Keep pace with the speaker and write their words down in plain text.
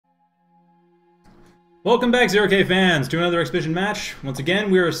Welcome back, 0K fans, to another Expedition match. Once again,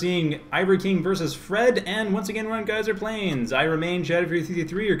 we are seeing Ivory King versus Fred, and once again we're on Geyser Plains. I remain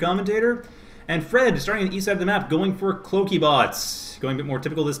Shadow333, your commentator, and Fred, starting on the east side of the map, going for Cloaky bots. Going a bit more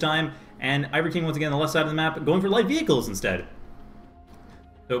typical this time, and Ivory King, once again, on the left side of the map, going for light vehicles instead.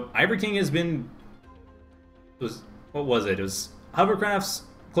 So, Ivory King has been... what was it? It was hovercrafts,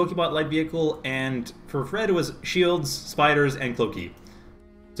 Cloaky bot, light vehicle, and for Fred it was shields, spiders, and Cloaky.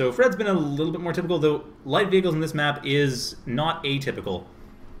 So Fred's been a little bit more typical, though light vehicles in this map is not atypical.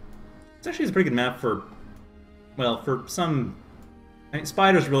 It's actually a pretty good map for, well, for some... I mean,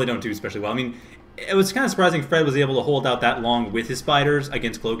 spiders really don't do especially well. I mean, it was kind of surprising Fred was able to hold out that long with his spiders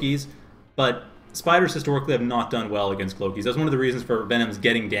against Cloakies, but spiders historically have not done well against Cloakies. That's one of the reasons for Venom's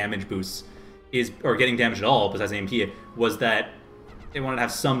getting damage boosts, or getting damage at all, besides AMP, was that they wanted to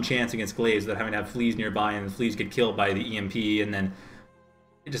have some chance against Glaives without having to have fleas nearby, and the fleas get killed by the EMP, and then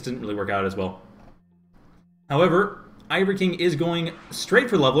it just didn't really work out as well. However, Ivory King is going straight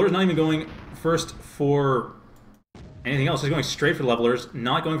for levelers, not even going first for anything else. He's going straight for levelers,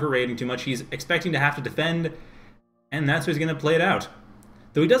 not going for raiding too much. He's expecting to have to defend, and that's how he's going to play it out.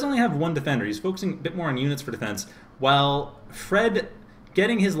 Though he does only have one defender, he's focusing a bit more on units for defense, while Fred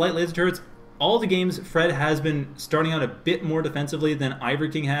getting his light laser turrets. All the games, Fred has been starting out a bit more defensively than Ivory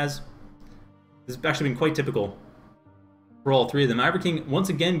King has. This has actually been quite typical for all three of them. Ivory King, once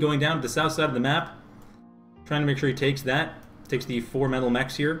again, going down to the south side of the map, trying to make sure he takes that. Takes the 4 metal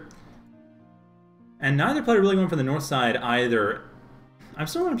mechs here. And neither player really going for the north side either. I'm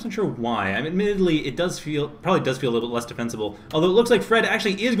still not 100% sure why. I mean, admittedly, it probably does feel a little bit less defensible. Although it looks like Fred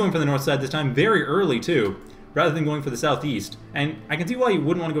actually is going for the north side this time, very early too, rather than going for the southeast. And I can see why you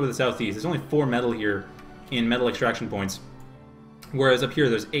wouldn't want to go for the southeast. There's only 4 metal here in metal extraction points, whereas up here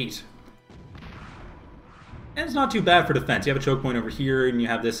there's 8. And it's not too bad for defense. You have a choke point over here, and you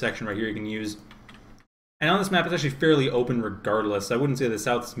have this section right here you can use. And on this map, it's actually fairly open regardless. I wouldn't say the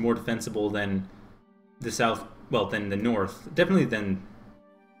south is more defensible than the south, well, than the north. Definitely than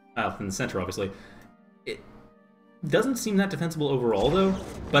the center, obviously. It doesn't seem that defensible overall, though,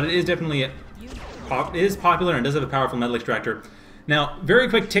 but it is definitely, it is popular and does have a powerful metal extractor. Now, very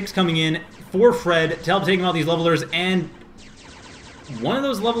quick ticks coming in for Fred to help take him out these levelers, and one of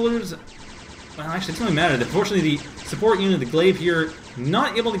those levelers... Well, actually, it doesn't really matter. Unfortunately, the support unit, the Glaive here,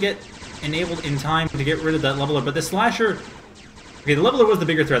 not able to get enabled in time to get rid of that leveler. But the Slasher... Okay, the leveler was the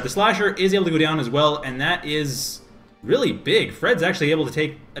bigger threat. The Slasher is able to go down as well, and that is really big. Fred's actually able to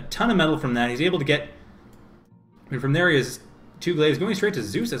take a ton of metal from that. He's able to get... And from there, he has 2 Glaives going straight to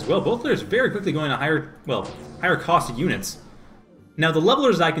Zeus as well. Both players very quickly going to higher cost units. Now, the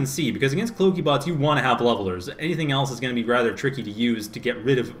levelers I can see, because against Cloaky bots, you want to have levelers. Anything else is going to be rather tricky to use to get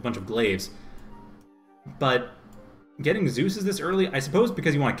rid of a bunch of Glaives. But getting Zeus's this early, I suppose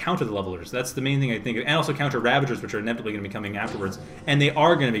because you want to counter the levelers. That's the main thing I think of. And also counter Ravagers, which are inevitably going to be coming afterwards. And they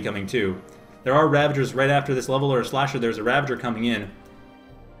are going to be coming too. There are Ravagers right after this leveler or Slasher. There's a Ravager coming in.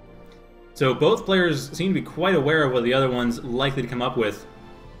 So both players seem to be quite aware of what the other one's likely to come up with.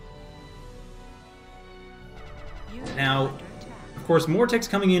 Now, of course, more ticks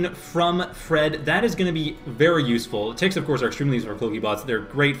coming in from Fred. That is going to be very useful. Ticks, of course, are extremely useful for Cloaky bots. They're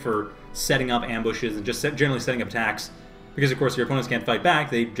great for setting up ambushes and just generally setting up attacks. Because, of course, your opponents can't fight back.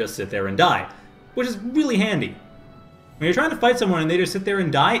 They just sit there and die. Which is really handy. When you're trying to fight someone and they just sit there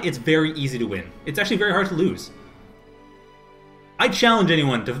and die, it's very easy to win. It's actually very hard to lose. I challenge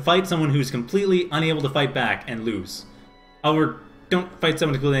anyone to fight someone who's completely unable to fight back and lose. Or don't fight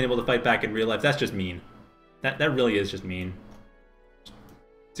someone who's completely unable to fight back in real life. That's just mean. That really is just mean.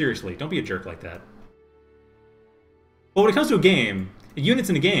 Seriously, don't be a jerk like that. But when it comes to a game, units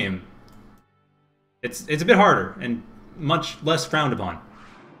in a game, it's a bit harder and much less frowned upon.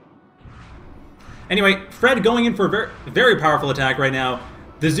 Anyway, Fred going in for a very, very powerful attack right now.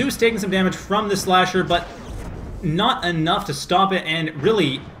 The Zeus taking some damage from the Slasher, but not enough to stop it, and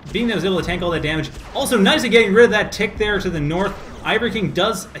really being able to tank all that damage. Also, nicely getting rid of that tick there to the north. Ivory King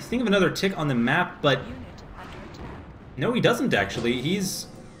does, I think, of another tick on the map, but no, he doesn't actually. He's...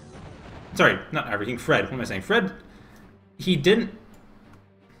 Sorry, not Ivory King, Fred. What am I saying? Fred, he didn't...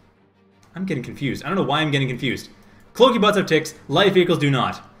 I'm getting confused. I don't know why I'm getting confused. Cloaky bots have ticks, light vehicles do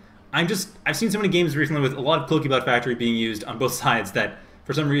not. I've seen so many games recently with a lot of Cloaky bot factory being used on both sides that,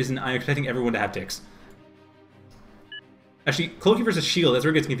 for some reason, I'm expecting everyone to have ticks. Actually, Cloaky versus Shield, that's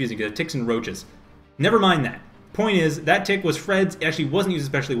where it gets confusing, because ticks and roaches. Never mind that. Point is, that tick was Fred's. It actually wasn't used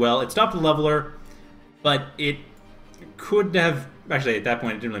especially well. It stopped the leveler, but it could have... Actually, at that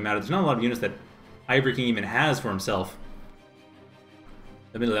point, it didn't really matter. There's not a lot of units that Ivory King even has for himself.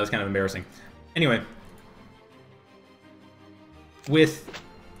 Admittedly, that was kind of embarrassing. Anyway, with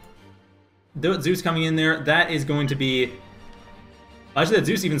Zeus coming in there, that is going to be... Actually, that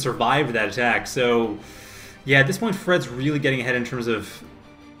Zeus even survived that attack, so... Yeah, at this point, Fred's really getting ahead in terms of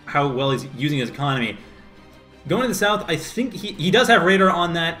how well he's using his economy. Going to the south, I think he does have radar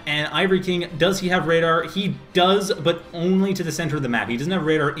on that, and Ivory King, does he have radar? He does, but only to the center of the map. He doesn't have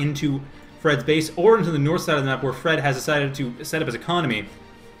radar into Fred's base or into the north side of the map where Fred has decided to set up his economy.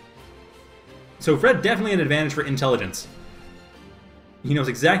 So Fred definitely an advantage for intelligence. He knows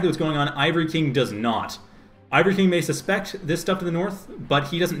exactly what's going on. Ivory King does not. Ivory King may suspect this stuff to the north, but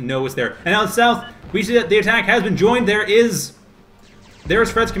he doesn't know what's there. And out the south, we see that the attack has been joined. There's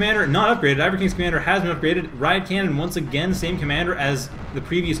Fred's commander, not upgraded. Ivory King's commander has been upgraded. Riot Cannon, once again, same commander as the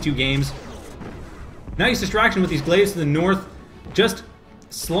previous 2 games. Nice distraction with these glaives to the north, just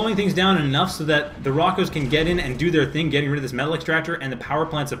slowing things down enough so that the Rockos can get in and do their thing, getting rid of this metal extractor and the power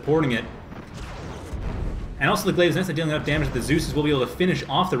plant supporting it. And also the glaives, next dealing enough damage that the Zeuses will be able to finish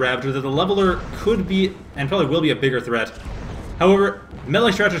off the Ravager, that the Leveler could be, and probably will be, a bigger threat. However, metal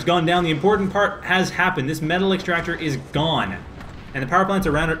extractor's gone down. The important part has happened. This metal extractor is gone. And the power plants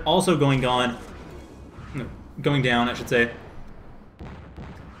around it also going down, I should say.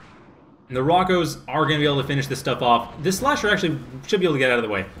 And the Rockos are going to be able to finish this stuff off. This Slasher actually should be able to get out of the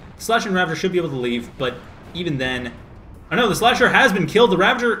way. The Slasher and Ravager should be able to leave, but even then... Oh no, the Slasher has been killed. The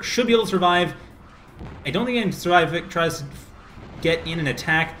Ravager should be able to survive. I don't think he can survive if it tries to get in an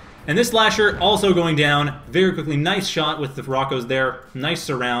attack. And this Slasher also going down very quickly. Nice shot with the Rockos there. Nice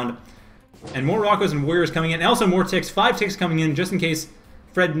surround. And more Rockos and Warriors coming in. And also more ticks. 5 ticks coming in just in case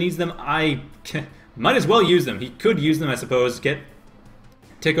Fred needs them. I might as well use them. He could use them, I suppose.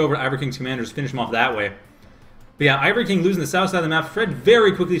 Tick over Ivory King's commanders. Finish them off that way. But yeah, Ivory King losing the south side of the map. Fred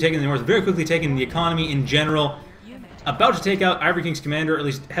very quickly taking the north. Very quickly taking the economy in general. About to take out Ivory King's commander, or at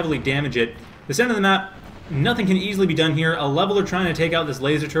least heavily damage it. The center of the map, nothing can easily be done here. A Leveler trying to take out this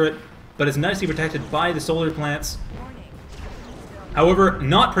laser turret, but it's nicely protected by the solar plants. However,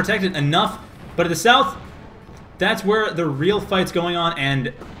 not protected enough. But at the south, that's where the real fight's going on,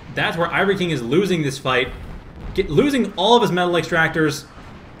 and that's where Ivory King is losing this fight. Losing all of his metal extractors.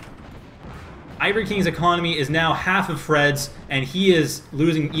 Ivory King's economy is now half of Fred's, and he is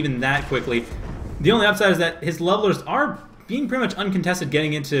losing even that quickly. The only upside is that his levelers are being pretty much uncontested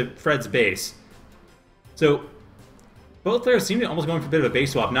getting into Fred's base. So, both players seem to be almost going for a bit of a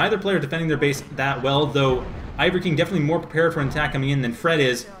base swap. Neither player defending their base that well, though Ivory King definitely more prepared for an attack coming in than Fred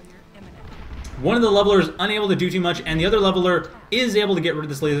is. One of the levelers unable to do too much, and the other leveler is able to get rid of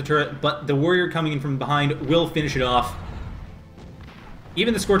this laser turret, but the Warrior coming in from behind will finish it off.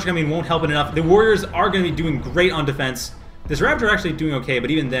 Even the Scorch coming in won't help it enough. The Warriors are going to be doing great on defense. This Raptor actually doing okay,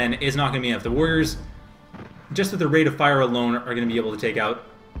 but even then, it's not going to be enough. The Warriors, just with the rate of fire alone, are going to be able to take out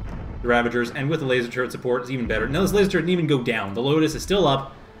the Ravagers, and with the laser turret support, it's even better. Now this laser turret didn't even go down. The Lotus is still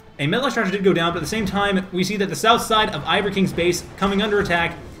up. A metal extractor did go down, but at the same time, we see that the south side of Ivory King's base coming under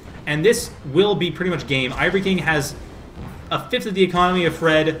attack, and this will be pretty much game. Ivory King has a fifth of the economy of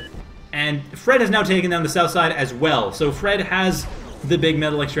Fred, and Fred has now taken down the south side as well. So Fred has the big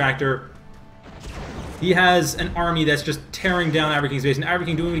metal extractor. He has an army that's just tearing down Ivory King's base, and Ivory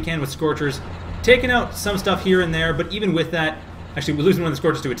King doing what he can with Scorchers, taking out some stuff here and there, but even with that, actually we're losing one of the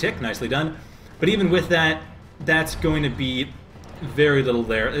Scorchers to a tick, nicely done, but even with that, that's going to be very little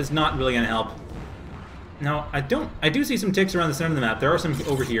there. It's not really going to help. Now, I do see some ticks around the center of the map. There are some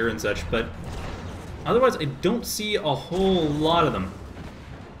over here and such, but otherwise I don't see a whole lot of them.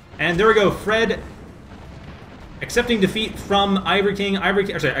 And there we go, Fred accepting defeat from Ivory King.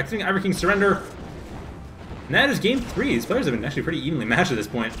 Accepting Ivory King's surrender. And that is game 3. These players have been actually pretty evenly matched at this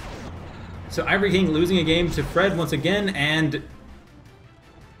point. So Ivory King losing a game to Fred once again, and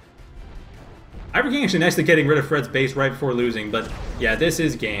Ivory King actually nicely getting rid of Fred's base right before losing, but yeah, this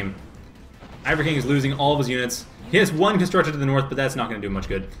is game. Ivory King is losing all of his units. He has one constructed to the north, but that's not going to do much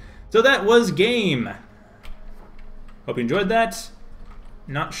good. So that was game. Hope you enjoyed that.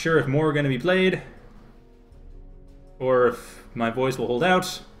 Not sure if more are going to be played, or if my voice will hold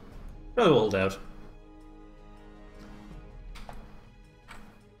out. Probably will hold out.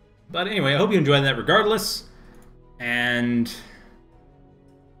 But anyway, I hope you enjoyed that regardless. And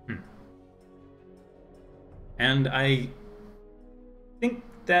I think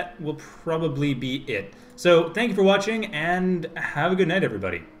that will probably be it. So thank you for watching, and have a good night,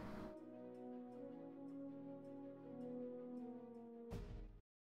 everybody.